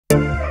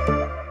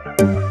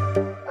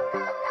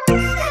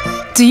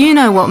Do you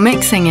know what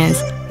mixing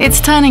is? It's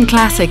turning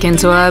classic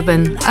into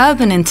urban,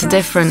 urban into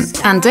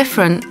different, and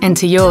different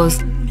into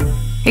yours.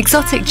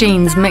 Exotic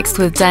jeans mixed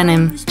with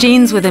denim,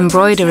 jeans with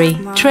embroidery,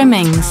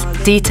 trimmings,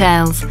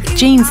 details,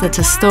 jeans that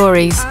are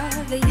stories.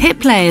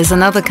 Hip play is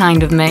another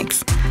kind of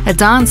mix, a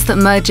dance that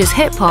merges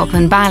hip-hop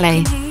and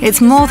ballet.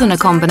 It's more than a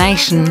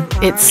combination,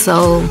 it's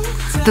soul.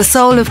 The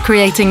soul of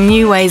creating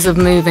new ways of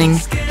moving,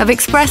 of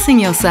expressing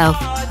yourself,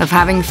 of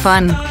having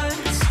fun.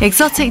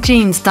 Exotic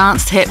jeans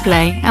danced hip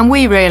play, and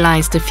we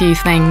realized a few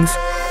things.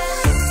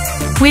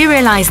 We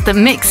realized that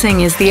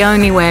mixing is the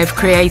only way of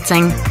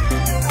creating.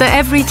 That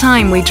every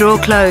time we draw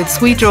clothes,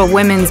 we draw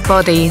women's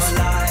bodies.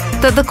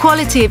 That the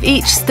quality of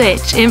each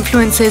stitch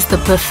influences the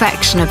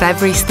perfection of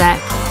every step.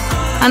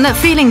 And that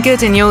feeling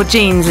good in your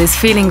jeans is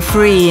feeling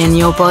free in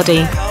your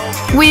body.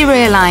 We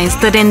realized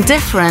that in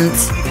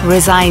difference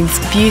resides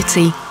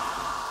beauty.